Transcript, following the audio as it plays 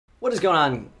What is going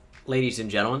on, ladies and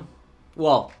gentlemen?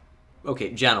 Well,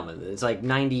 okay, gentlemen. It's like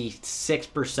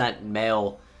 96%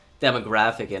 male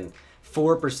demographic and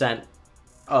 4%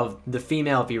 of the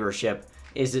female viewership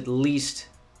is at least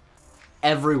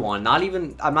everyone.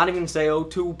 I'm not even saying, oh,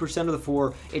 2% of the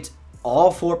 4. It's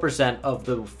all 4% of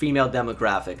the female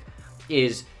demographic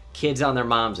is kids on their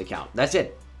mom's account. That's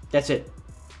it. That's it.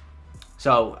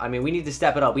 So, I mean, we need to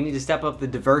step it up. We need to step up the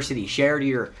diversity. Share to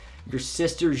your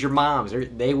sisters, your moms.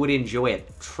 They would enjoy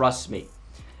it. Trust me.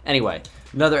 Anyway,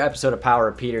 another episode of Power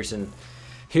of Peterson.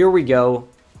 Here we go.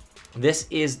 This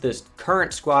is the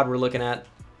current squad we're looking at.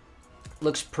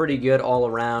 Looks pretty good all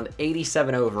around.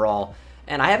 87 overall.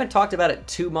 And I haven't talked about it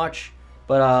too much,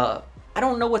 but I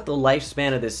don't know what the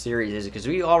lifespan of this series is because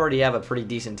we already have a pretty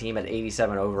decent team at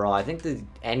 87 overall. I think the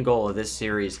end goal of this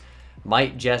series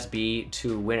might just be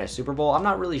to win a Super Bowl. I'm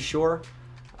not really sure.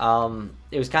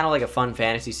 It was kind of like a fun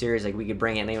fantasy series. Like, we could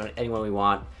bring in anyone we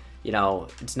want. You know,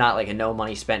 it's not like a no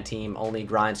money spent team, only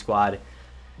grind squad.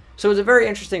 So it was a very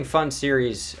interesting, fun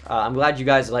series. I'm glad you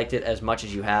guys liked it as much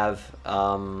as you have.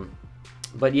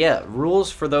 But yeah,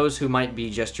 rules for those who might be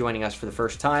just joining us for the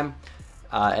first time.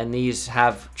 And these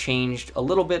have changed a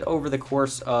little bit over the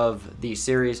course of the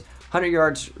series. 100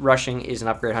 yards rushing is an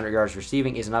upgrade. 100 yards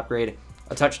receiving is an upgrade.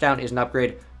 A touchdown is an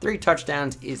upgrade. 3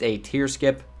 touchdowns is a tier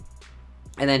skip.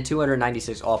 And then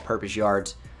 296 all-purpose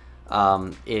yards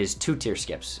is 2 tier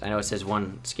skips. I know it says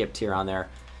 1 skip tier on there.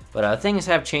 But things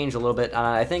have changed a little bit.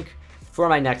 I think for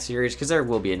my next series, because there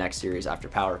will be a next series after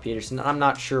Power of Peterson. I'm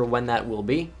not sure when that will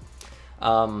be.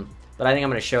 But I think I'm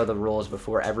going to show the rules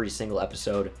before every single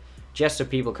episode, just so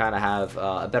people kind of have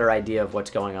a better idea of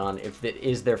what's going on if it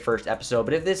is their first episode.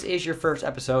 But if this is your first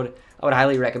episode, I would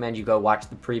highly recommend you go watch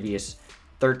the previous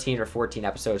 13 or 14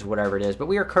 episodes, whatever it is. But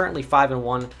we are currently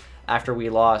 5-1 after we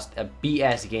lost a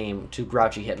BS game to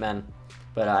Grouchy Hitmen.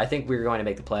 But I think we're going to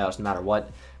make the playoffs no matter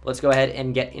what. Let's go ahead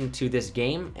and get into this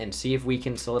game and see if we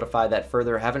can solidify that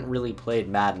further. Haven't really played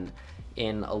Madden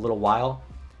in a little while,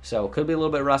 so could be a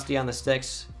little bit rusty on the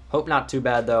sticks. Hope not too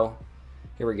bad, though.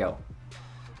 Here we go. All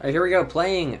right, here we go,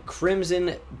 playing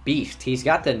Crimson Beast. He's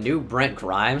got the new Brent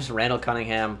Grimes, Randall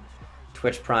Cunningham,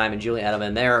 Twitch Prime, and Julian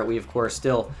Edelman there. We, of course,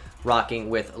 still rocking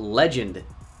with legend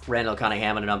Randall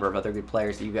Cunningham and a number of other good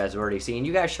players that you guys have already seen.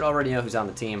 You guys should already know who's on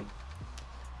the team.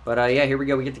 But, yeah, here we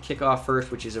go. We get the kickoff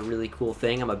first, which is a really cool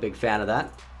thing. I'm a big fan of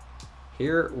that.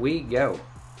 Here we go.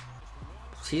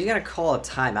 So he's going to call a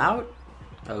timeout.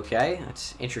 Okay,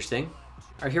 that's interesting.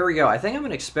 All right, here we go. I think I'm going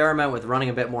to experiment with running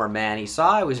a bit more man. He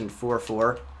saw I was in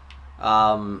 4-4,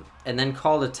 and then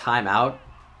called a timeout.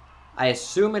 I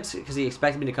assume it's because he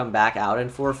expected me to come back out in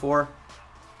 4-4,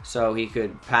 so he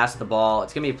could pass the ball.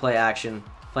 It's going to be play action,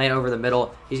 playing over the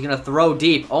middle. He's going to throw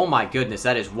deep. Oh, my goodness,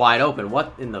 that is wide open.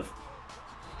 What in the...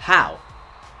 How?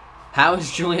 How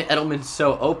is Julian Edelman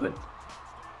so open?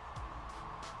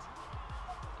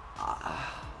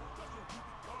 I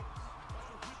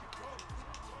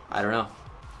don't know.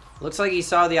 Looks like he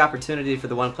saw the opportunity for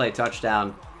the one-play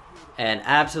touchdown and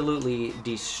absolutely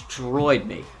destroyed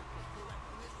me.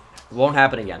 Won't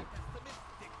happen again.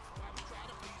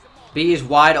 B is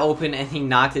wide open and he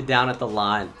knocked it down at the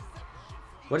line.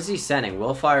 What is he sending?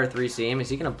 Will fire 3-seam. Is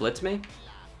he going to blitz me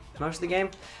most of the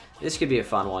game? This could be a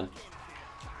fun one.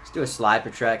 Let's do a slide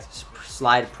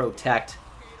protect.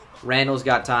 Randall's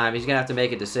got time. He's going to have to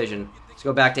make a decision. Let's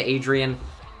go back to Adrian.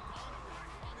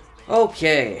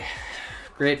 Okay.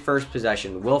 Great first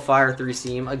possession. Will fire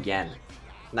 3-seam again.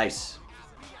 Nice.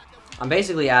 I'm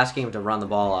basically asking him to run the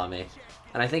ball on me,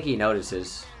 and I think he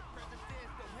notices.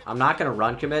 I'm not going to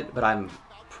run commit, but I'm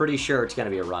pretty sure it's going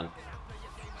to be a run.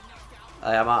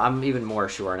 I'm even more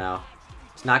sure now.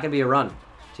 It's not going to be a run. Is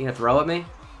he going to throw at me?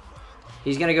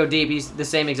 He's going to go deep. He's the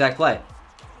same exact play.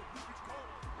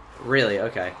 Really?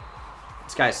 Okay.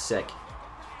 This guy's sick.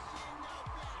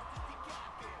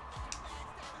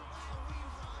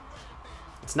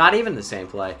 It's not even the same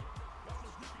play.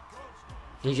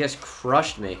 He just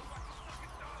crushed me.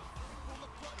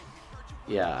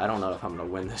 Yeah, I don't know if I'm going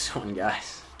to win this one,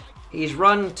 guys. He's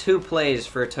run 2 plays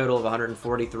for a total of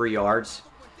 143 yards.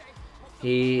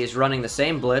 He is running the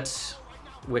same blitz,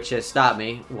 which has stopped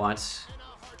me once.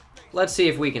 Let's see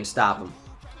if we can stop him.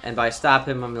 And by stop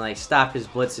him, I'm like stop his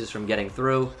blitzes from getting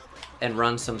through and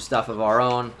run some stuff of our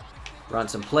own. Run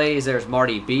some plays. There's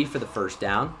Marty B for the first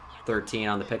down. 13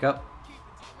 on the pickup.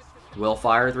 Will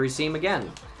fire 3-seam again.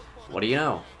 What do you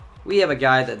know? We have a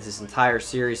guy that this entire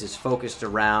series is focused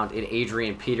around in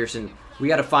Adrian Peterson. We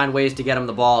got to find ways to get him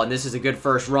the ball, and this is a good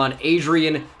first run.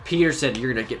 Adrian Peterson,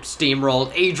 you're going to get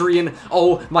steamrolled. Adrian,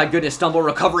 oh my goodness, stumble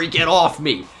recovery, get off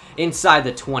me. Inside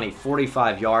the 20,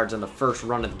 45 yards on the first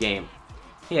run of the game.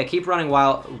 Yeah, keep running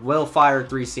wild. Will fire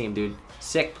 3-seam, dude.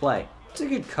 Sick play. It's a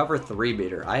good cover 3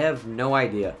 beater. I have no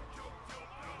idea.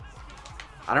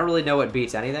 I don't really know what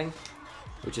beats anything,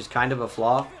 which is kind of a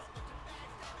flaw.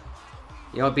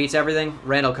 You know what beats everything?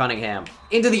 Randall Cunningham.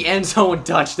 Into the end zone,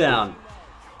 touchdown.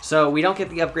 So we don't get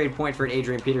the upgrade point for an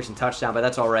Adrian Peterson touchdown, but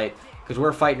that's all right because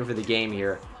we're fighting for the game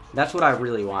here. That's what I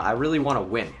really want. I really want to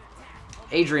win.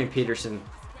 Adrian Peterson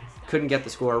couldn't get the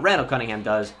score. Randall Cunningham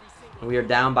does. And we are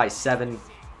down by 7.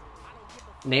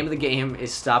 Name of the game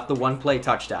is stop the one-play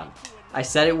touchdown. I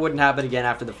said it wouldn't happen again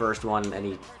after the first one, and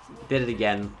he did it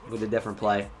again with a different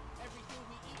play.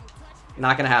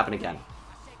 Not going to happen again.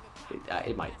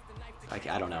 It might.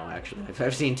 I don't know, actually.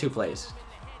 I've seen 2 plays.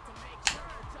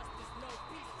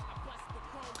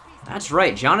 That's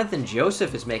right. Jonathan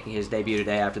Joseph is making his debut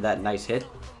today after that nice hit.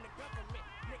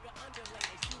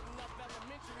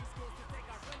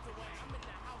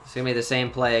 It's going to be the same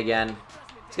play again.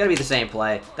 It's going to be the same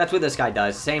play. That's what this guy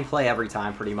does. Same play every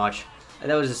time, pretty much. And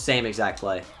that was the same exact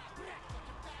play.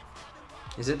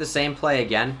 Is it the same play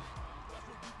again?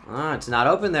 Oh, it's not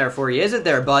open there for you, is it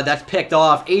there, bud? That's picked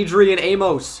off. Adrian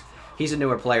Amos. He's a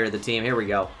newer player to the team. Here we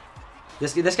go.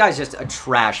 This guy's just a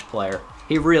trash player.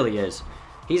 He really is.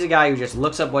 He's a guy who just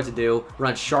looks up what to do,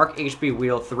 runs Shark HB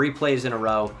Wheel 3 plays in a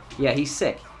row. Yeah, he's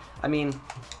sick. I mean,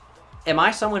 am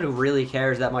I someone who really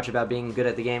cares that much about being good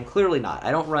at the game? Clearly not.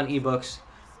 I don't run ebooks.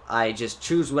 I just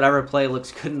choose whatever play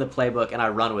looks good in the playbook, and I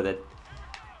run with it.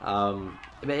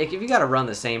 If you got to run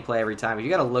the same play every time, if you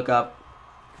got to look up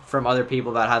from other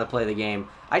people about how to play the game,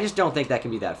 I just don't think that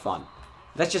can be that fun.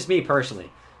 That's just me personally.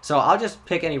 So I'll just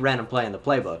pick any random play in the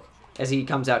playbook as he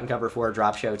comes out in cover 4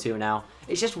 drop show 2 now.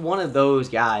 It's just one of those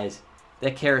guys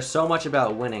that cares so much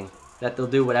about winning that they'll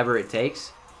do whatever it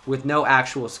takes with no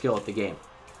actual skill at the game,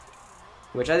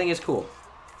 which I think is cool.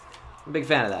 I'm a big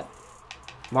fan of that.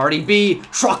 Marty B,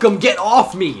 truck him, get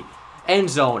off me! End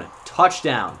zone,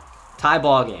 touchdown, tie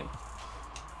ball game.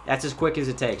 That's as quick as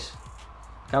it takes.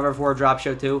 Cover 4 drop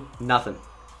show 2, nothing.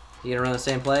 You gonna run the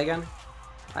same play again?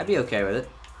 I'd be okay with it.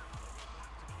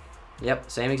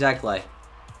 Yep, same exact play.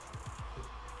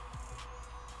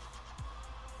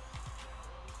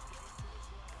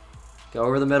 Go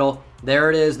over the middle.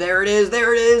 There it is, there it is,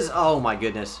 there it is! Oh my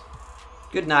goodness.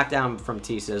 Good knockdown from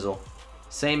T-Sizzle.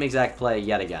 Same exact play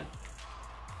yet again.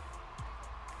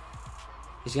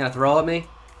 He's gonna throw at me?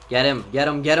 Get him, get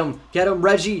him, get him, get him,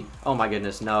 Reggie! Oh my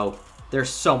goodness, no. There's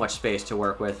so much space to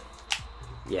work with.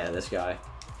 Yeah, this guy.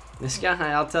 This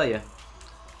guy, I'll tell you.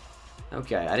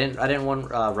 Okay, I didn't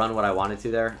run what I wanted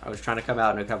to there. I was trying to come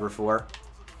out in a cover 4.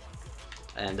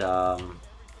 And,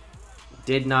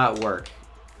 did not work.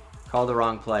 Called the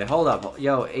wrong play. Hold up.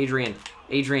 Yo, Adrian.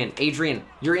 Adrian. Adrian.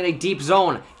 You're in a deep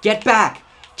zone. Get back.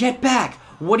 Get back.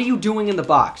 What are you doing in the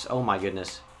box? Oh, my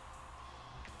goodness.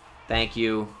 Thank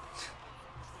you.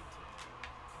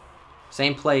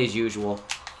 Same play as usual.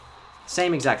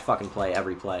 Same exact fucking play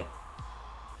every play.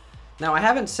 Now, I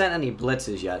haven't sent any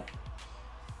blitzes yet.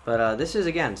 But this is,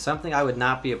 again, something I would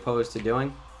not be opposed to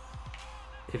doing.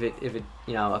 If it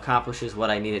you know, accomplishes what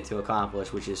I need it to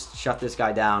accomplish, which is shut this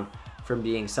guy down from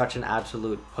being such an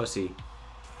absolute pussy.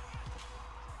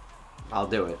 I'll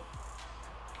do it.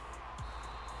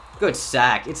 Good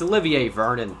sack. It's Olivier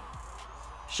Vernon.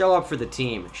 Show up for the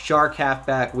team. Shark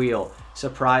halfback wheel.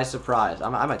 Surprise, surprise. I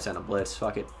might send a blitz.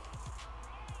 Fuck it.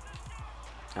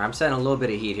 I'm sending a little bit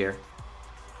of heat here.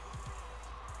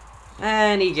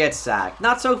 And he gets sacked.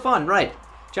 Not so fun, right?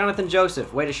 Jonathan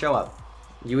Joseph, way to show up.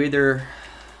 You either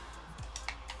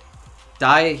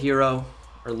die a hero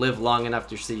or live long enough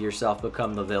to see yourself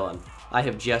become the villain. I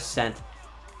have just sent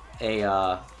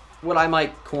a, what I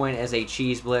might coin as a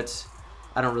cheese blitz.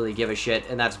 I don't really give a shit,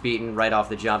 and that's beaten right off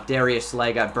the jump. Darius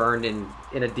Slay got burned in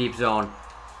a deep zone.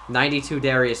 92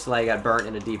 Darius Slay got burnt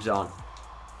in a deep zone.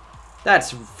 That's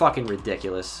fucking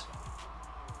ridiculous.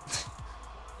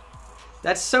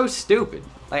 That's so stupid.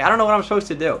 Like, I don't know what I'm supposed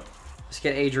to do. Let's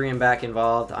get Adrian back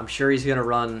involved. I'm sure he's going to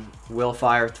run Will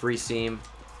Fire 3-seam.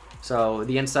 So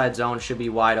the inside zone should be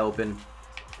wide open.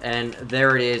 And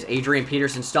there it is. Adrian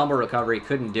Peterson stumble recovery.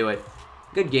 Couldn't do it.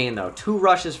 Good gain, though. 2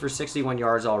 rushes for 61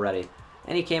 yards already.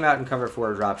 And he came out and covered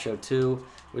for a drop show 2,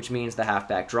 which means the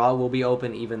halfback draw will be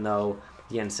open even though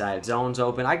the inside zone's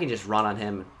open. I can just run on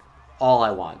him all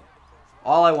I want.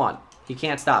 All I want. He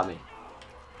can't stop me.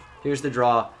 Here's the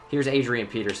draw. Here's Adrian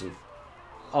Peterson.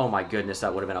 Oh my goodness,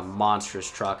 that would have been a monstrous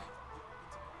truck.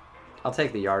 I'll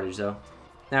take the yardage, though.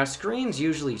 Now, screens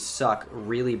usually suck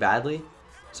really badly,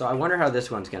 so I wonder how this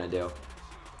one's going to do.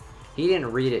 He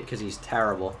didn't read it because he's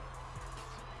terrible.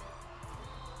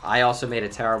 I also made a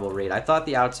terrible read. I thought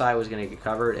the outside was going to get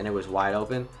covered, and it was wide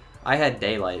open. I had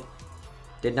daylight.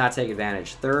 Did not take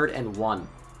advantage. 3rd and 1.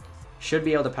 Should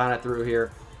be able to pound it through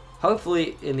here.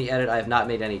 Hopefully, in the edit, I have not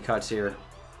made any cuts here.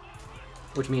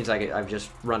 Which means I've just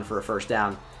run for a first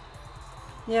down.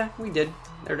 Yeah, we did.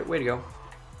 There, way to go.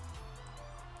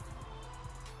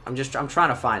 I'm trying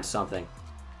to find something.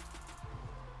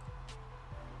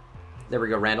 There we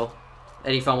go, Randall.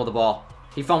 And he fumbled the ball.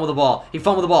 He fumbled the ball. He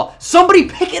fumbled the ball. Somebody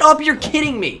pick it up! You're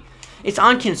kidding me! It's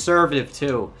on conservative,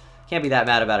 too. Can't be that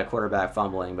mad about a quarterback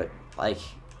fumbling, but, like,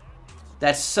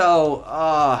 that's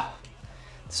so,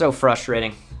 so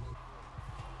frustrating.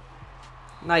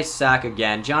 Nice sack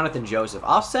again. Jonathan Joseph.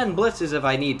 I'll send blitzes if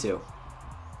I need to.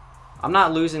 I'm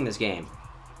not losing this game.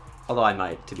 Although I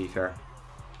might, to be fair.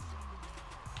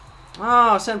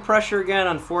 Oh, send pressure again.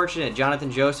 Unfortunate.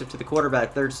 Jonathan Joseph to the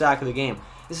quarterback. 3rd sack of the game.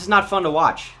 This is not fun to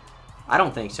watch. I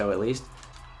don't think so, at least.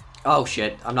 Oh,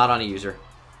 shit. I'm not on a user.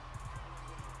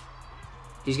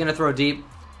 He's going to throw deep.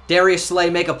 Darius Slay,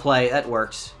 make a play. That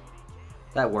works.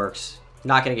 That works.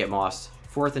 Not going to get mossed.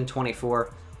 4th and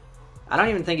 24. I don't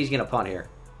even think he's going to punt here.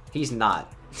 He's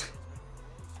not.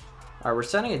 Alright, we're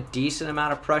sending a decent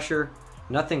amount of pressure.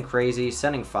 Nothing crazy.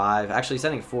 Sending 5. Actually,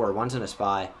 sending 4. One's in a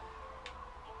spy.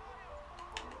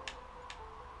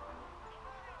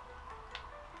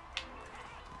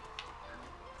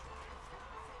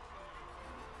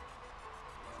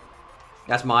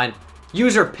 That's mine.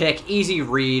 User pick. Easy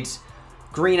reads.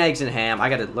 Green eggs and ham. I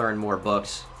got to learn more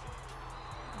books.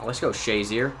 Oh, let's go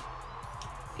Shazier.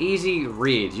 Easy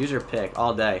reads. User pick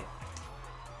all day.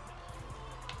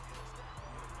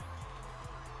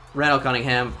 Randall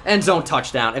Cunningham. End zone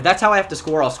touchdown. If that's how I have to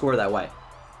score, I'll score that way.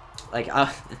 Like,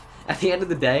 at the end of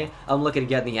the day, I'm looking to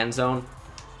get in the end zone.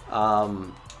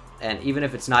 And even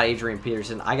if it's not Adrian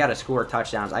Peterson, I got to score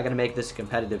touchdowns. I got to make this a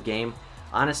competitive game.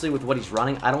 Honestly, with what he's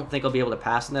running, I don't think I'll be able to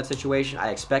pass in that situation.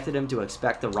 I expected him to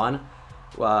expect the run,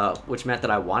 which meant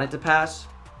that I wanted to pass.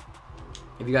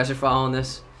 If you guys are following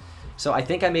this. So I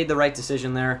think I made the right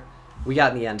decision there. We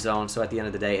got in the end zone, so at the end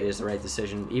of the day, it is the right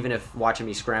decision. Even if watching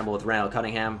me scramble with Randall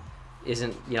Cunningham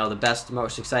isn't, you know, the best,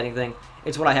 most exciting thing,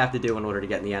 it's what I have to do in order to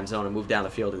get in the end zone and move down the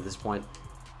field at this point.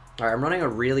 All right, I'm running a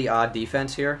really odd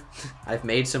defense here. I've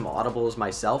made some audibles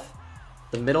myself.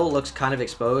 The middle looks kind of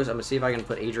exposed. I'm going to see if I can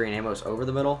put Adrian Amos over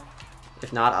the middle.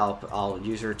 If not, I'll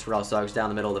use her Terrell Suggs down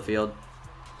the middle of the field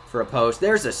for a post.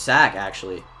 There's a sack,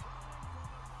 actually.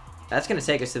 That's going to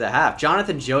take us to the half.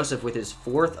 Jonathan Joseph with his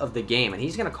 4th of the game, and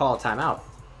he's going to call a timeout.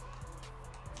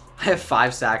 I have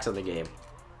 5 sacks on the game.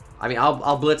 I mean,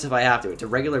 I'll blitz if I have to. It's a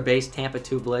regular base Tampa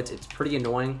 2 blitz. It's pretty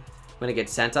annoying when it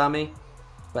gets sent on me.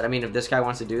 But, I mean, if this guy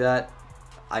wants to do that,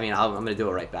 I mean, I'm going to do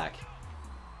it right back.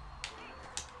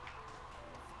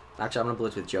 Actually, I'm going to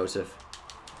blitz with Joseph.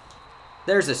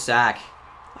 There's a sack.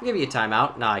 I'll give you a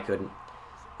timeout. No, I couldn't.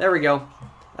 There we go.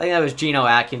 I think that was Geno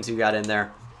Atkins who got in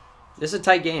there. This is a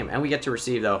tight game, and we get to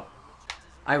receive, though.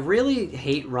 I really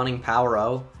hate running Power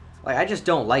O. Like, I just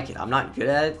don't like it. I'm not good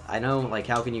at it. I know, like,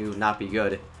 how can you not be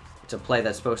good? It's a play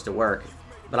that's supposed to work,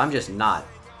 but I'm just not.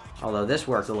 Although this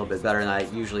worked a little bit better than I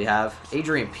usually have.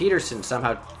 Adrian Peterson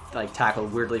somehow, like,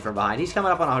 tackled weirdly from behind. He's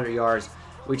coming up on 100 yards,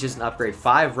 which is an upgrade.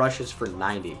 5 rushes for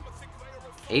 90.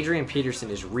 Adrian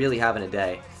Peterson is really having a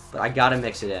day, but I gotta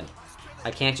mix it in.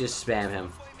 I can't just spam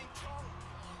him.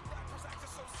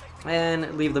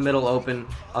 And leave the middle open.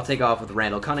 I'll take off with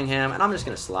Randall Cunningham, and I'm just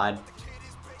going to slide.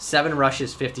 7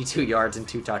 rushes, 52 yards, and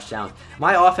 2 touchdowns.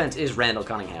 My offense is Randall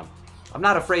Cunningham. I'm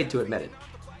not afraid to admit it.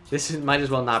 This might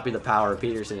as well not be the power of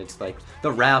Peterson. It's like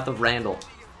the wrath of Randall.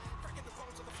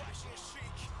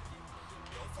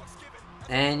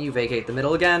 And you vacate the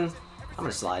middle again. I'm going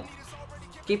to slide.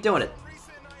 Keep doing it.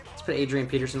 Let's put Adrian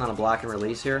Peterson on a block and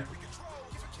release here.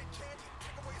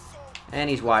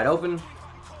 And he's wide open.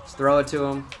 Let's throw it to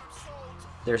him.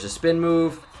 There's a spin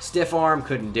move. Stiff arm.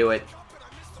 Couldn't do it.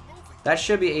 That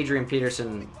should be Adrian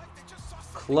Peterson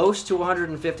close to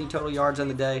 150 total yards on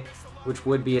the day, which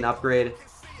would be an upgrade.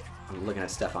 I'm looking at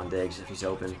Stephon Diggs if he's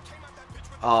open.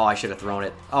 Oh, I should have thrown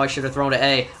it. Oh, I should have thrown it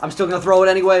A. I'm still going to throw it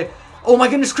anyway. Oh my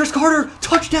goodness, Chris Carter.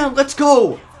 Touchdown. Let's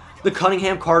go. The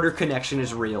Cunningham-Carter connection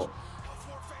is real.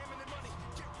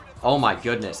 Oh my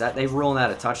goodness. They're ruling that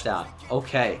a touchdown.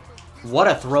 Okay. What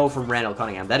a throw from Randall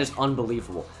Cunningham. That is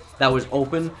unbelievable. That was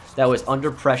open. That was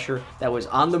under pressure. That was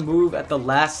on the move at the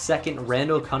last second.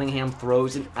 Randall Cunningham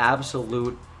throws an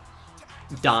absolute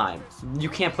dime. You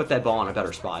can't put that ball in a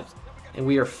better spot. And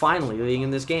we are finally leading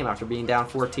in this game after being down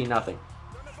 14-0.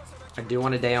 I do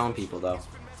want to day on people, though.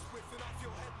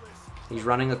 He's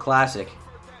running a classic.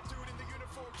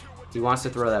 He wants to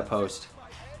throw that post.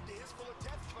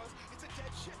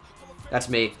 That's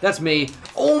me. That's me.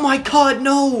 Oh my god,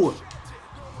 no!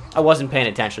 I wasn't paying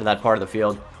attention to that part of the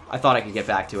field. I thought I could get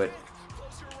back to it.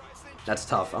 That's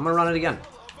tough. I'm going to run it again.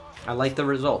 I like the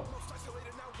result.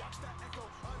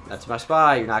 That's my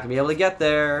spy. You're not going to be able to get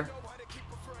there.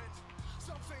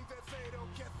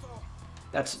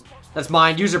 That's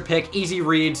mine. User pick. Easy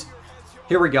reads.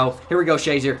 Here we go. Here we go,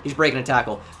 Shazier. He's breaking a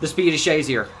tackle. The speed of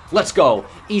Shazier. Let's go.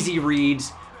 Easy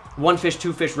reads. One fish,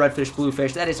 two fish, red fish, blue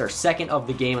fish. That is our second of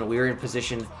the game, and we're in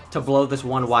position to blow this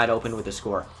one wide open with a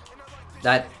score.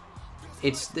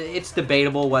 It's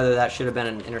debatable whether that should have been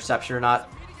an interception or not.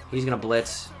 He's going to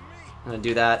blitz. I'm going to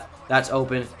do that. That's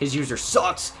open. His user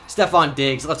sucks. Stephon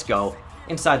Diggs. Let's go.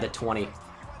 Inside the 20.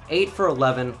 8 for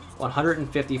 11.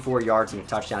 154 yards and a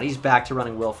touchdown. He's back to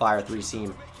running Will Fire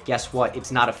 3-seam. Guess what?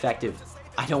 It's not effective.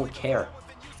 I don't care.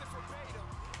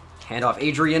 Handoff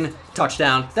Adrian.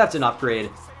 Touchdown. That's an upgrade.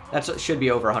 That should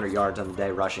be over 100 yards on the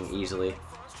day, rushing easily.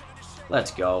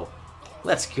 Let's go.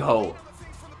 Let's go.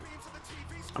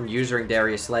 I'm using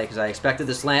Darius Slay because I expected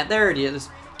the slant. There it is.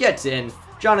 Gets in.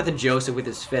 Jonathan Joseph with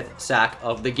his 5th sack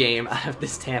of the game out of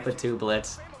this Tampa 2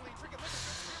 blitz.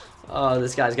 Oh,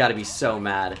 this guy's got to be so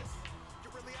mad.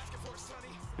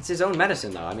 It's his own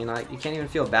medicine, though. I mean, you can't even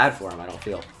feel bad for him, I don't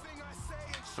feel.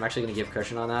 I'm actually going to give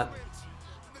cushion on that.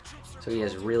 So he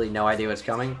has really no idea what's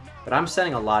coming. But I'm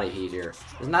sending a lot of heat here.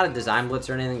 It's not a design blitz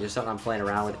or anything, just something I'm playing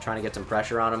around with, trying to get some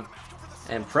pressure on him.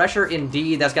 And pressure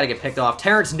indeed. That's got to get picked off.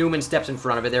 Terrence Newman steps in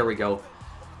front of it. There we go.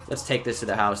 Let's take this to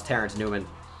the house. Terrence Newman.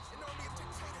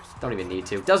 Don't even need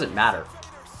to. Doesn't matter.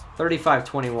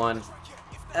 35-21.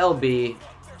 LB.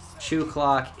 Chew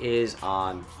clock is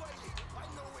on.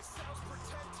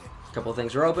 A couple of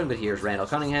things are open, but here's Randall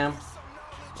Cunningham.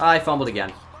 I fumbled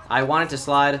again. I wanted to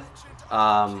slide.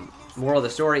 Moral of the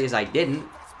story is I didn't.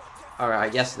 Or I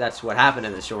guess that's what happened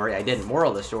in the story. I didn't.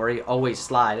 Moral of the story, always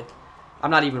slide.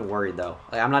 I'm not even worried, though.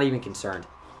 I'm not even concerned.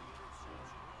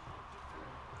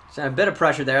 So a bit of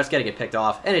pressure there. It's got to get picked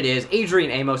off. And it is. Adrian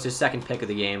Amos, his 2nd pick of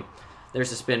the game. There's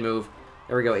the spin move.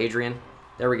 There we go, Adrian.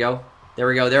 There we go. There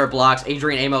we go. There are blocks.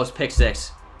 Adrian Amos, pick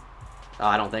 6.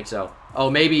 I don't think so. Oh,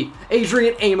 maybe.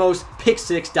 Adrian Amos, pick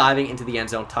 6, diving into the end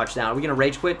zone. Touchdown. Are we going to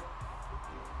rage quit? You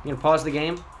going to pause the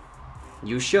game?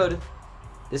 You should.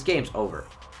 This game's over.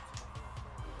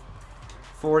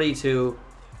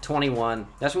 42-21.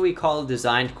 That's what we call a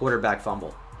designed quarterback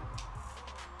fumble.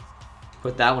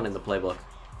 Put that one in the playbook.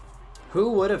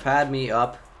 Who would have had me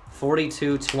up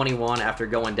 42-21 after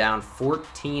going down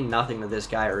 14-0 to this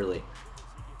guy early?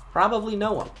 Probably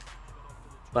no one.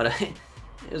 But it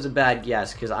was a bad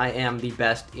guess because I am the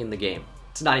best in the game.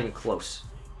 It's not even close.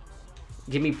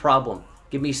 Give me Problem.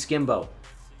 Give me Skimbo.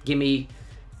 Give me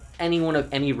anyone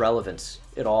of any relevance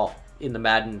at all in the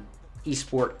Madden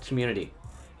esport community.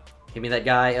 Give me that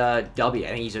guy, W. I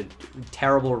think he's a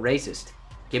terrible racist.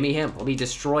 Give me him. Let me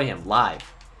destroy him live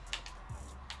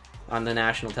on the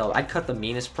national television. I'd cut the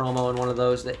meanest promo in one of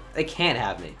those. They can't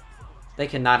have me. They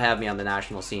cannot have me on the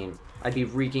national scene. I'd be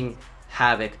wreaking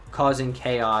havoc, causing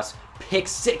chaos, pick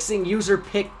 6ing, user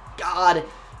pick, God.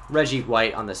 Reggie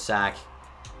White on the sack.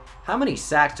 How many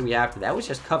sacks do we have? That was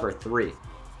just cover 3.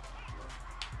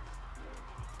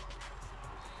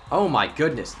 Oh my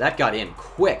goodness, that got in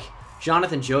quick.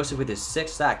 Jonathan Joseph with his 6th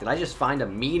sack. Did I just find a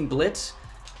mean blitz?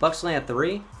 Buckslant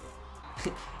 3?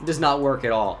 It does not work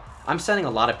at all. I'm sending a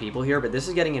lot of people here, but this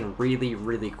is getting in really,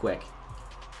 really quick.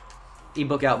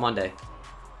 Ebook out Monday.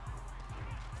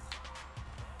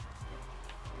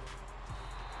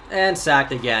 And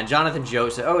sacked again. Jonathan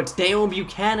Joseph. Oh, it's Dayon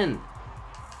Buchanan.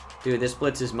 Dude, this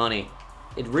blitz is money.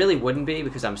 It really wouldn't be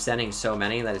because I'm sending so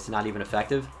many that it's not even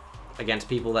effective against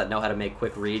people that know how to make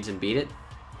quick reads and beat it.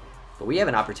 But we have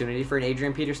an opportunity for an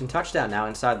Adrian Peterson touchdown now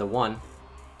inside the 1.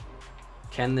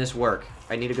 Can this work?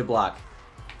 I need a good block.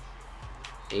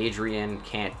 Adrian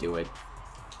can't do it.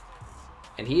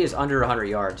 And he is under 100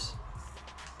 yards.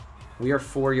 We are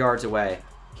 4 yards away.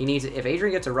 He needs, if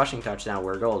Adrian gets a rushing touchdown,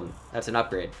 we're golden. That's an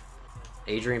upgrade.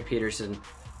 Adrian Peterson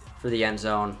for the end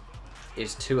zone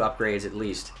is 2 upgrades at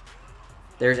least.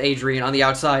 There's Adrian on the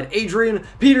outside. Adrian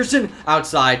Peterson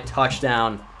outside.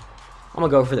 Touchdown. I'm going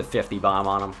to go for the 50 bomb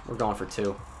on him. We're going for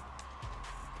 2.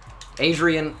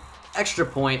 Adrian, extra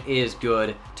point is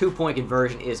good. 2-point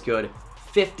conversion is good.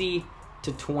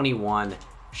 50-21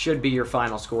 should be your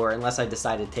final score unless I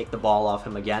decide to take the ball off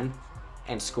him again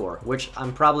and score, which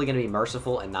I'm probably going to be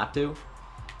merciful and not do.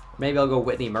 Maybe I'll go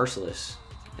Whitney Merciless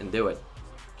and do it.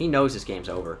 He knows this game's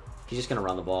over. He's just going to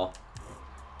run the ball.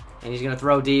 And he's going to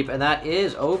throw deep, and that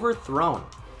is overthrown.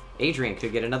 Adrian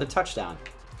could get another touchdown.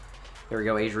 Here we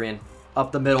go, Adrian.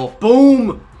 Up the middle.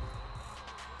 Boom!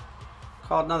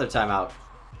 Called another timeout.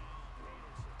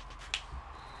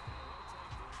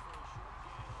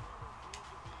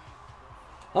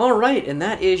 All right, and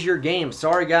that is your game.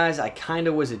 Sorry, guys, I kind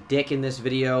of was a dick in this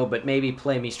video, but maybe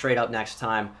play me straight up next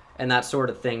time, and that sort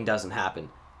of thing doesn't happen.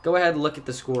 Go ahead and look at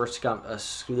the score.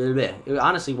 It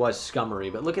honestly was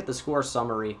scummery, but look at the score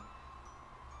summary.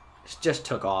 It just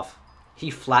took off. He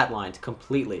flatlined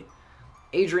completely.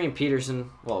 Adrian Peterson,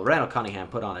 well, Randall Cunningham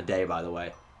put on a day, by the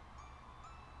way.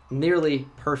 Nearly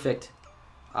perfect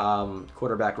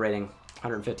quarterback rating.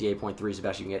 158.3 is the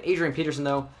best you can get. Adrian Peterson,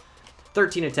 though,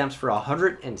 13 attempts for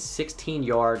 116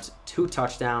 yards, 2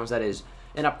 touchdowns. That is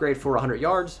an upgrade for 100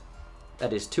 yards.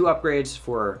 That is 2 upgrades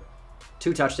for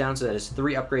 2 touchdowns. So that is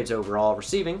 3 upgrades overall.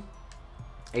 Receiving,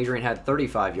 Adrian had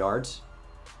 35 yards.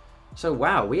 So,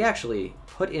 wow, we actually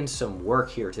put in some work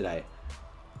here today.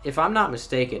 If I'm not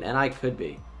mistaken, and I could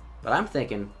be, but I'm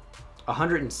thinking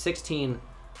 116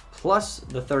 plus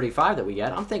the 35 that we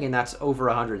get, I'm thinking that's over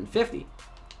 150.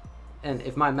 And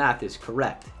if my math is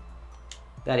correct,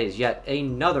 that is yet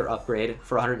another upgrade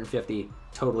for 150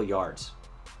 total yards.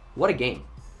 What a game.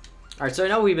 All right, so I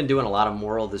know we've been doing a lot of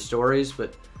moral of the stories,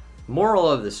 but moral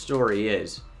of the story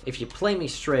is, if you play me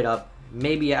straight up,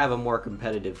 maybe you have a more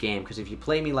competitive game, because if you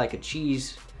play me like a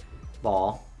cheese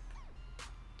ball,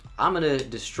 I'm going to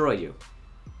destroy you.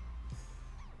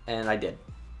 And I did.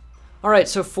 All right,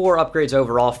 so 4 upgrades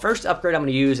overall. First upgrade I'm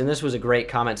going to use, and this was a great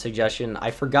comment suggestion.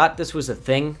 I forgot this was a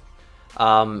thing.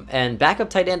 And backup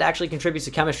tight end actually contributes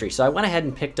to chemistry. So I went ahead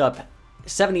and picked up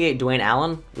 78 Dwayne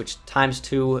Allen, which times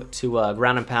 2 to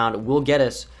ground and pound will get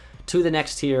us to the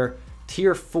next tier,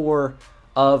 tier 4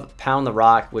 of Pound the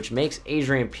Rock, which makes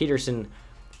Adrian Peterson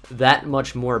that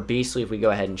much more beastly if we go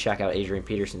ahead and check out Adrian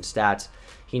Peterson's stats.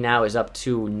 He now is up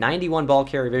to 91 ball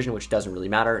carry vision, which doesn't really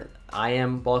matter. I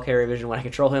am ball carry vision when I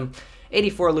control him.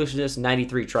 84 elusiveness,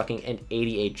 93 trucking, and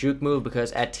 88 juke move,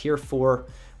 because at tier 4,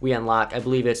 we unlock, I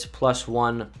believe it's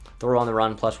 +1 throw on the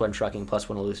run, +1 trucking,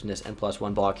 +1 elusiveness, and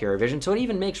 +1 ball carrier vision. So it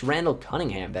even makes Randall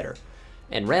Cunningham better.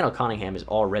 And Randall Cunningham is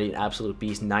already an absolute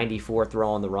beast. 94 throw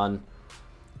on the run.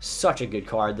 Such a good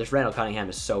card. This Randall Cunningham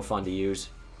is so fun to use.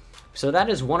 So that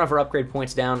is one of our upgrade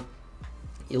points down.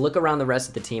 You look around the rest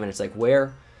of the team and it's like,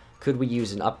 where could we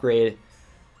use an upgrade?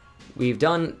 We've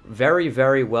done very,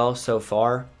 very well so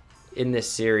far in this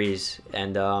series.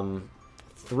 And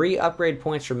 3 upgrade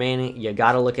points remaining. You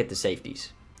got to look at the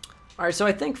safeties. All right, so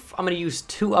I think I'm going to use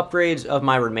 2 upgrades of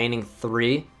my remaining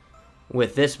 3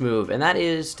 with this move, and that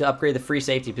is to upgrade the free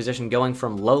safety position, going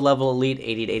from low-level elite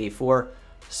 80 to 84,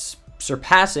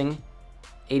 surpassing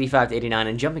 85 to 89,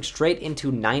 and jumping straight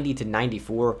into 90 to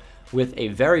 94 with a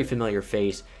very familiar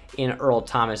face in Earl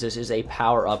Thomas. This is a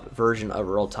power-up version of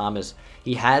Earl Thomas.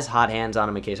 He has hot hands on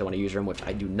him in case I want to use him, which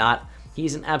I do not.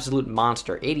 He's an absolute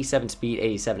monster. 87 speed,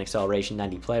 87 acceleration,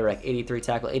 90 play rec, 83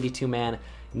 tackle, 82 man,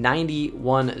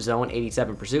 91 zone,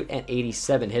 87 pursuit, and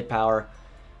 87 hit power.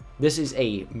 This is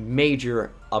a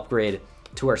major upgrade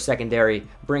to our secondary,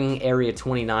 bringing Area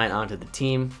 29 onto the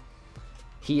team.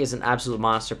 He is an absolute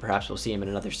monster. Perhaps we'll see him in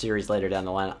another series later down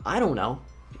the line. I don't know.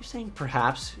 You're saying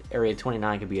perhaps Area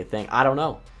 29 could be a thing. I don't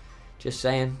know. Just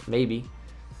saying, maybe.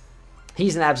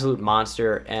 He's an absolute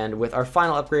monster, and with our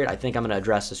final upgrade, I think I'm going to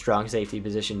address the strong safety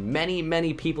position. Many,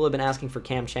 many people have been asking for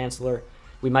Cam Chancellor.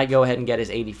 We might go ahead and get his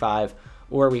 85,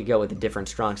 or we go with a different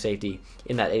strong safety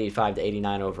in that 85 to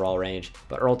 89 overall range.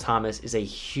 But Earl Thomas is a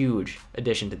huge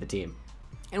addition to the team.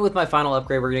 And with my final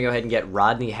upgrade, we're going to go ahead and get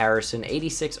Rodney Harrison,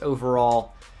 86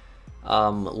 overall,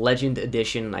 Legend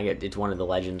Edition. It's one of the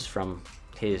legends from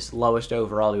his lowest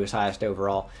overall to his highest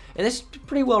overall. And this is a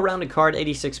pretty well-rounded card.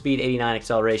 86 speed, 89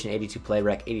 acceleration, 82 play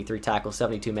rec, 83 tackle,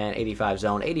 72 man, 85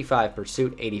 zone, 85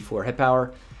 pursuit, 84 hit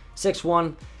power,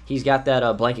 6'1". He's got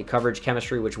that blanket coverage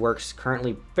chemistry, which works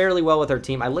currently fairly well with our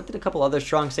team. I looked at a couple other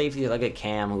strong safeties. I looked at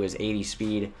Cam, who has 80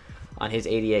 speed on his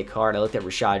 88 card. I looked at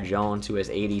Rashad Jones, who has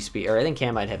 80 speed. Or I think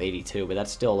Cam might have 82, but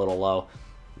that's still a little low.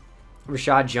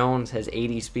 Rashad Jones has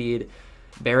 80 speed.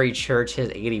 Barry Church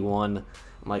has 81.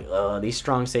 I'm like, these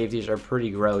strong safeties are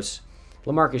pretty gross.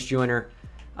 LaMarcus Joyner,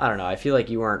 I don't know. I feel like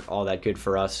you weren't all that good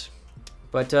for us.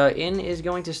 But in is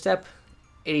going to step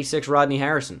 86 Rodney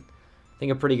Harrison. I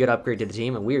think a pretty good upgrade to the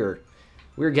team, and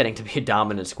we're getting to be a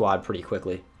dominant squad pretty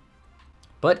quickly.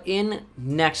 But in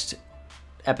next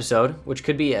episode, which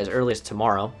could be as early as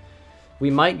tomorrow, we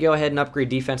might go ahead and upgrade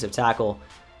defensive tackle,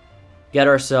 get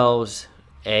ourselves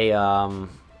a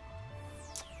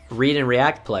read and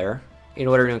react player in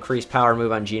order to increase power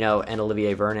move on Gino and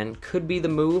Olivier Vernon. Could be the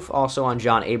move also on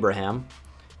John Abraham,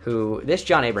 who, this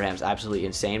John Abraham is absolutely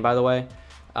insane, by the way.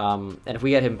 And if we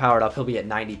get him powered up, he'll be at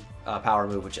 90 power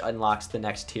move, which unlocks the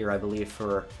next tier, I believe,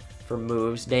 for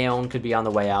moves. Dayon could be on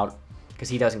the way out because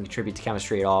he doesn't contribute to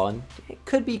chemistry at all, and it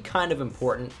could be kind of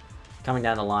important coming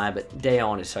down the line, but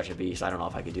Dayon is such a beast. I don't know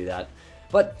if I could do that.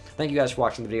 But thank you guys for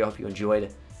watching the video. I hope you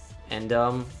enjoyed. And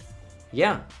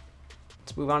yeah,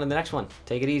 let's move on to the next one.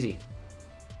 Take it easy.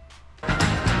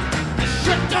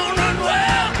 Shut down.